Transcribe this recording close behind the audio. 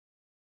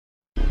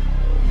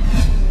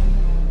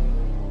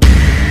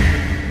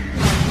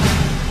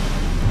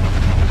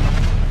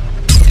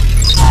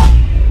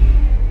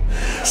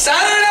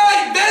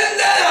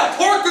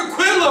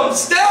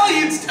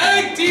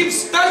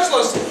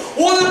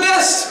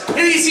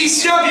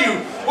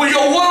ECCW will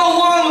go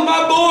one-on-one with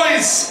my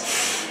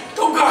boys.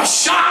 Don't got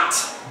shot.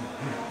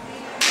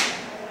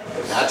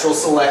 Natural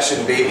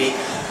selection, baby.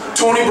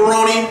 Tony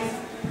Baroni,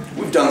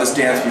 we've done this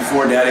dance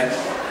before, Daddy.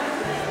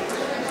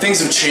 Things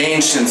have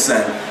changed since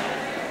then.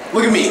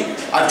 Look at me.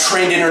 I've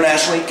trained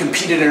internationally,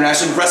 competed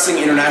internationally, wrestling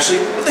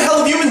internationally. What the hell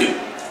have you been doing?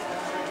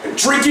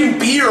 Drinking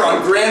beer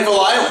on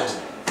Granville Island.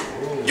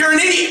 You're an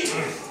idiot.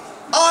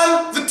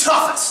 I'm the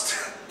toughest.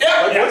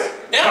 Yeah. Yes.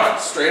 Yeah.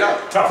 Toughest. Straight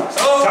up. Toughest.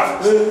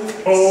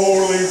 Toughest.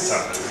 Totally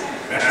toughest.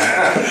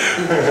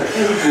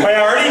 Hey,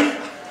 Artie?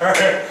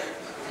 Alright.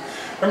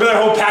 Remember that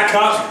whole Pack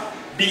Cup?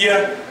 Beat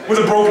you with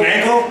a broken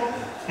ankle?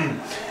 And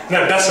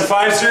that best of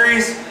 5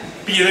 series?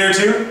 Beat you there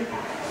too?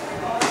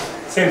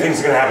 Same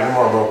thing's gonna happen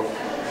tomorrow, bro.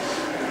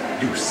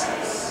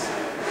 Deuces.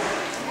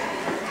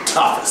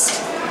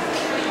 Toughest.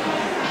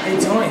 Hey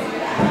Tony,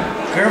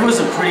 Gerva's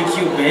a pretty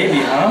cute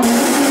baby, huh?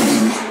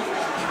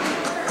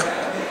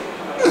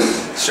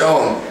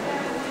 Show him.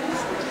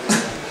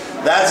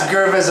 That's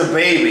Gerv as a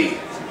baby.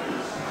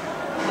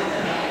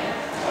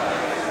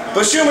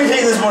 But shouldn't we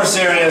take this more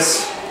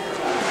serious?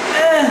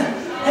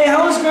 Hey,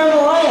 how was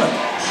Granville Island?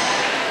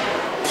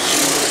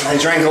 I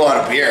drank a lot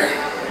of beer.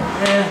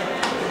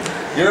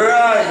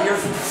 Yeah. You're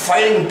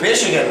fighting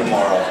Bish again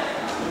tomorrow.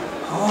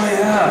 Oh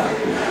yeah.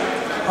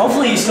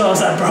 Hopefully he still has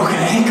that broken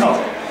ankle.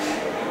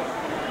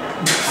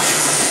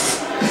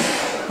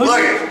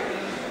 Look,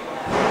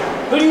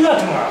 Who do you got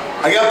tomorrow?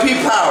 I got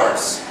Pete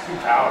Powers. Pete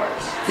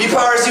Powers. Pete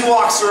Powers, he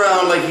walks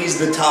around like he's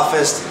the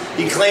toughest.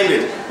 He claimed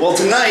it. Well,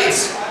 tonight,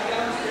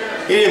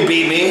 he didn't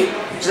beat me.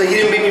 Just like he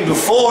didn't beat me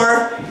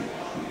before.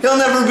 He'll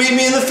never beat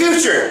me in the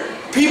future.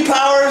 Pete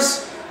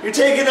Powers, you're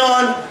taking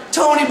on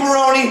Tony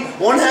Baroni,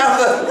 one half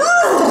of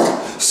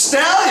the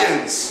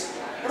Stallions.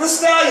 What are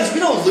Stallions? We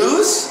don't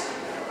lose.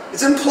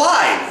 It's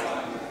implied.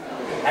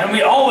 And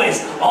we always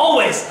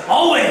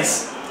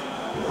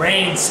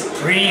reign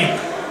supreme.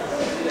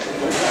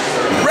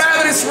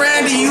 Ravenous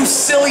Randy, you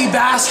silly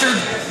bastard.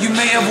 You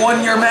may have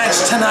won your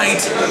match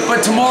tonight,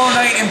 but tomorrow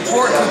night in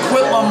Port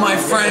Coquitlam, my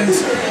friend,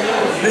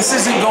 this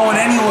isn't going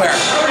anywhere.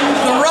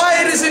 The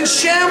riot is in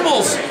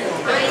shambles.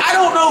 I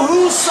don't know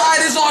whose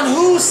side is on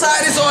whose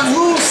side is on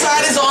whose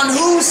side is on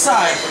whose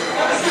side.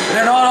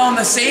 They're not on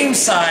the same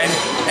side,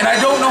 and I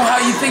don't know how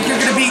you think you're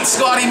gonna beat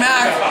Scotty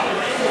Mac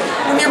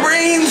when your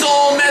brain's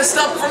all messed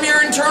up from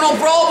your internal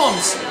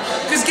problems.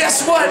 Because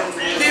guess what?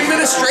 The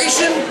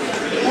administration,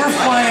 we're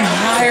flying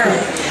higher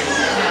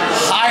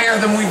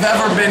than we've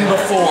ever been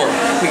before.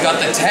 We got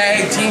the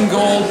tag team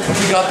gold,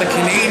 we got the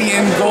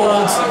Canadian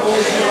gold.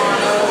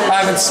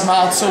 I haven't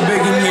smiled so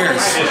big in years.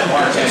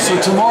 So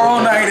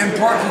tomorrow night in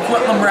Port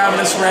Coquitlam,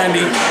 Ravenous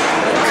Randy,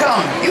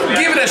 come, you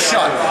give it a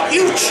shot.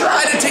 You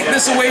try to take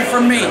this away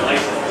from me.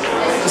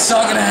 It's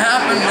not gonna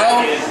happen,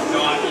 bro.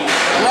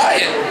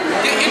 Riot,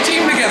 get your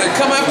team together,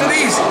 come after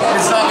these.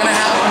 It's not gonna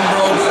happen,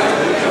 bro.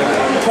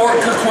 Port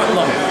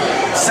Coquitlam,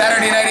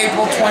 Saturday night,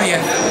 April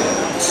 20th.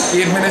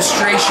 The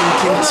administration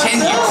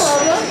continues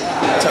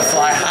to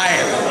fly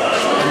higher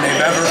than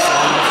they've ever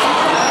flown before.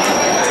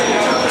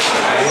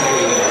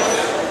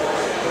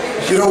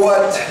 You know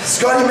what,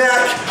 Scotty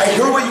Mac, I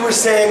hear what you were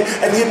saying,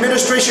 and the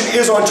administration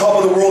is on top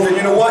of the world, and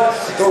you know what?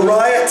 The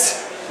riot,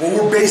 well,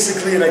 we're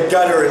basically in a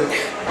gutter, and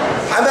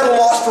I'm at a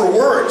loss for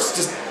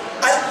words.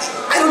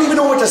 I don't even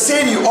know what to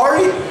say to you.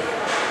 Ari,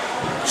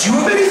 do you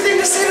have anything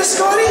to say to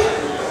Scotty?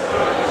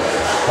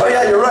 Oh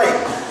yeah, you're right.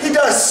 He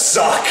does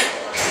suck.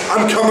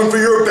 I'm coming for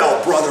your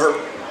belt, brother.